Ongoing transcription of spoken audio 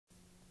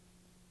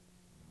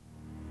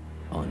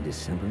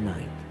December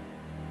 9th,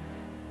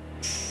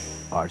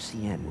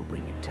 RCN will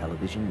bring you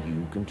television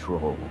you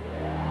control.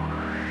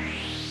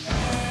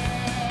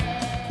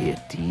 It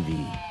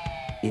TV.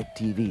 It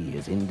TV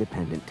is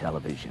independent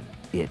television.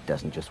 It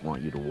doesn't just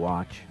want you to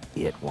watch,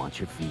 it wants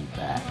your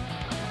feedback.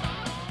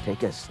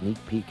 Take a sneak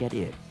peek at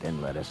it,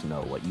 then let us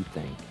know what you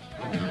think.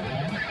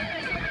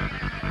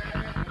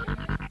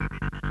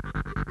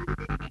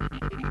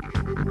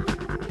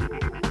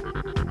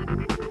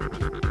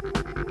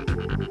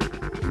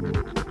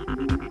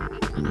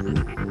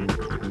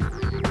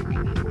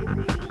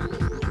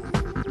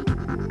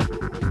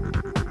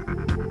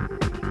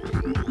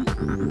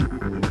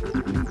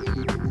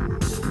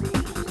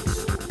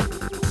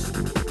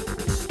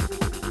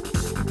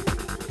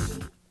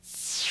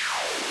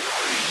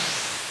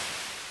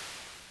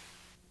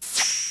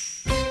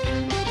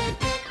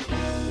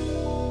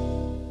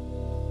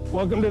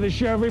 Welcome to the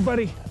show,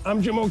 everybody.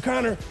 I'm Jim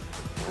O'Connor,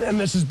 and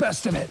this is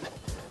Best of It.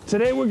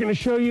 Today, we're going to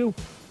show you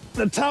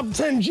the top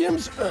 10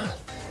 gyms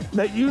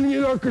that you New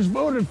Yorkers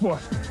voted for.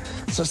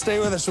 So stay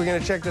with us. We're going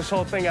to check this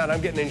whole thing out.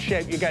 I'm getting in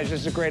shape. You guys,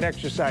 this is a great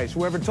exercise.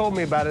 Whoever told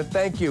me about it,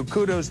 thank you.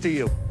 Kudos to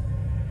you.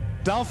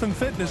 Dolphin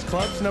Fitness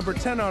Club's number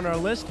 10 on our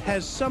list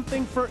has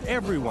something for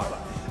everyone.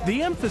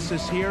 The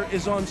emphasis here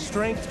is on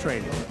strength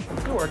training.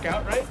 You work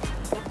out, right?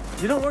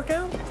 You don't work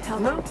out? Hell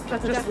no.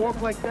 That's Just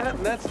walk like that,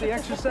 and that's the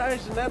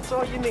exercise, and that's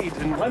all you need.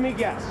 And let me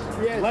guess.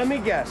 Yes. Let me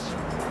guess.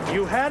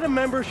 You had a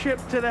membership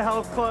to the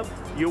health club.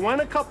 You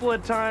went a couple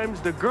of times.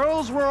 The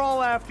girls were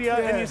all after you,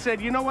 and you said,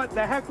 you know what?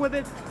 The heck with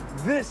it.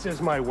 This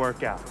is my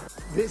workout.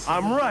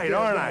 I'm right,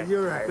 aren't I?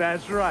 You're right.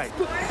 That's right.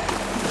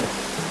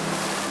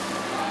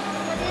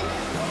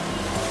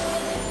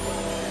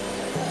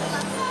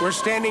 We're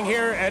standing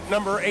here at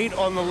number 8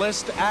 on the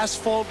list,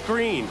 Asphalt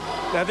Green.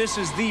 Now, this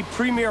is the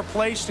premier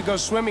place to go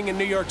swimming in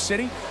New York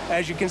City.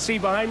 As you can see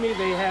behind me,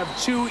 they have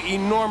 2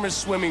 enormous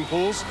swimming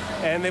pools,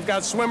 and they've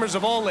got swimmers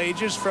of all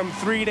ages from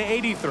 3 to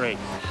 83.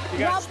 You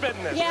got to spit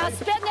in this, Yeah, right?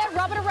 spit in it,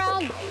 rub it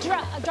around,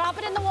 drop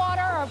it in the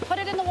water, or put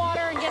it in the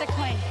water and get it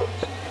clean.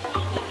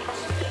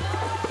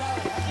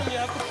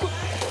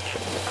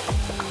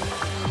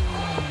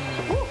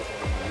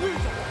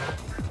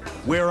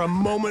 We're a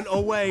moment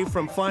away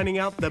from finding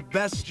out the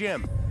best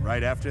gym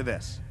right after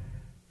this.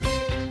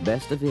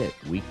 Best of It,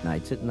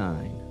 weeknights at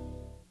 9.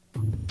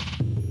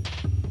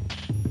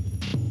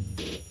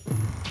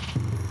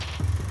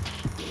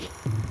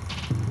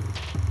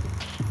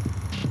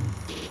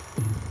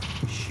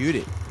 Shoot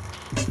it.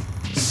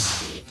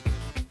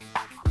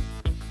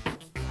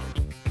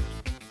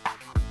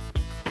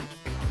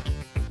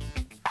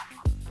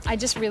 I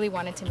just really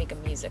wanted to make a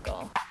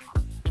musical.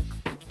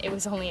 It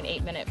was only an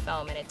 8-minute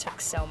film, and it took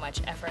so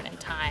much effort and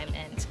time,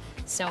 and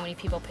so many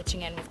people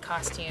pitching in with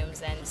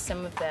costumes, and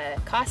some of the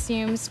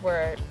costumes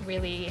were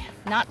really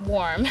not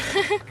warm.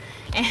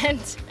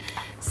 And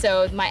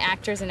so my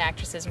actors and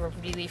actresses were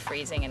really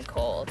freezing and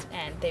cold,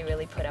 and they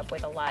really put up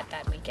with a lot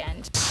that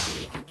weekend.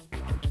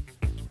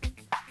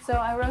 So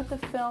I wrote the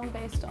film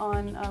based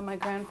on my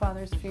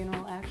grandfather's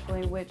funeral,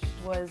 actually, which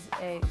was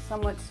a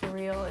somewhat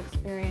surreal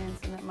experience,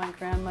 in that my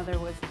grandmother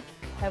was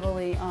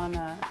heavily on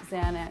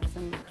Xanax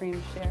and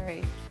cream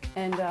sherry,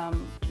 and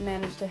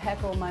managed to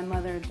heckle my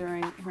mother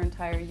during her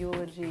entire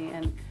eulogy.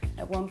 And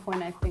at one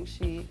point, I think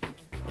she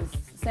was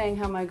saying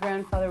how my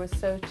grandfather was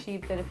so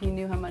cheap that if he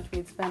knew how much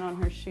we'd spent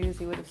on her shoes,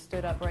 he would have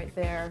stood up right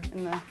there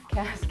in the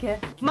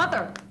casket.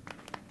 Mother,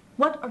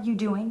 what are you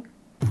doing?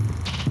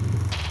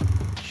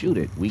 Shoot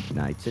It,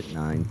 weeknights at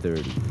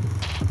 9:30.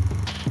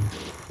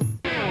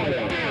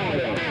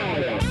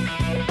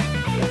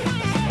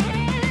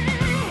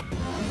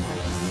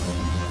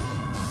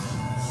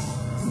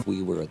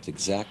 We were at the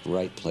exact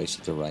right place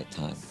at the right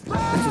time.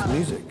 This is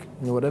music.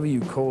 You know, whatever you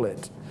call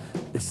it,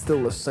 it's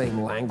still the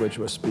same language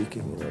we're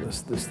speaking. You know,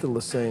 there's still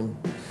the same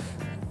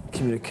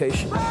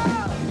communication.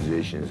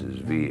 Musicians is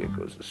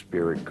vehicles. The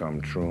spirit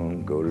come true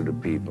and go to the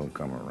people,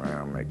 come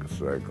around, make a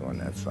circle, and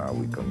that's how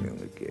we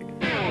communicate.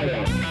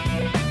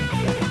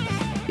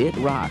 It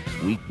Rocks,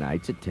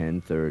 weeknights at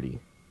 10:30.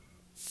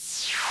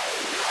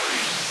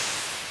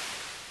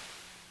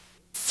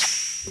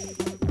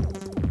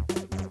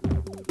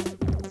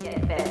 Get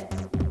fit.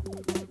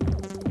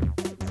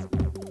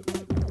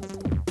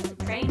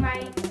 Train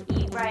right,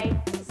 eat right,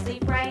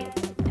 sleep right,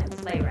 and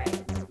play right.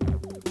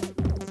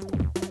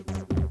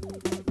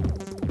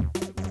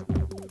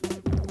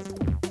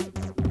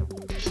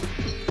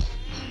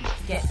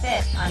 Get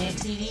fit on It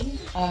TV,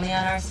 only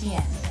on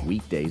RCN.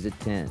 Weekdays at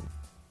 10.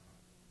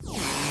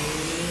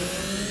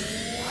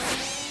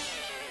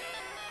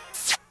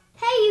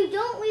 Hey, you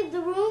don't leave the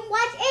room.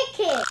 Watch It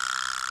Kid.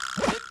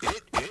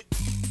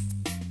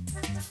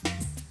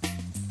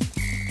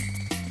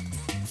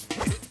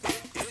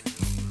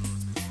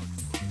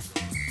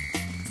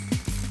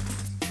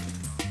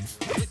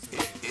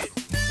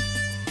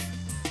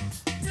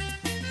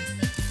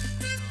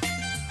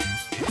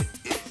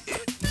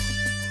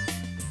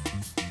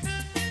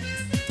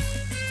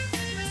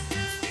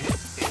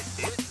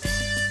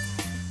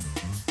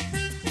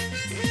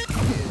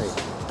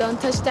 Don't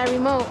touch that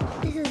remote.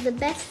 This is has the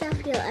best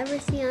stuff you'll ever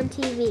see on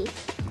TV.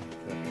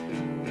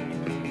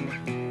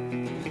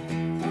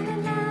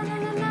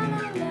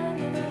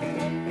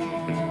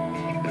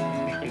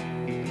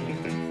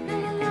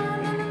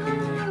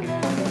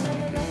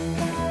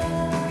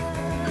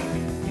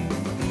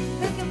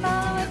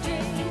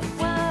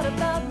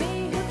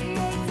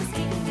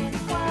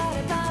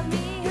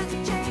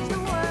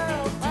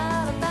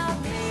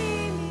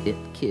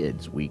 It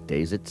Kids,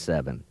 weekdays at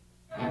 7.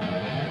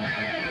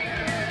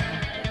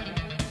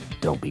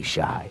 Don't be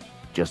shy.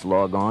 Just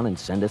log on and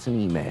send us an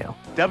email.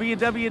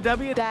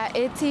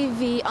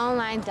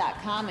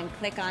 www.ittvonline.com and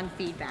click on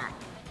feedback.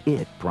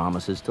 It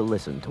promises to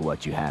listen to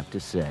what you have to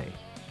say,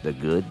 the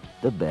good,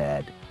 the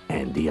bad,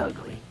 and the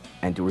ugly,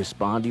 and to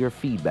respond to your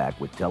feedback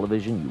with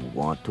television you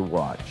want to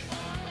watch.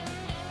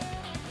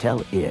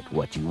 Tell it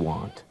what you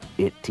want.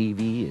 It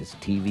TV is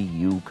TV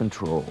you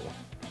control.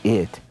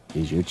 It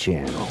is your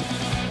channel.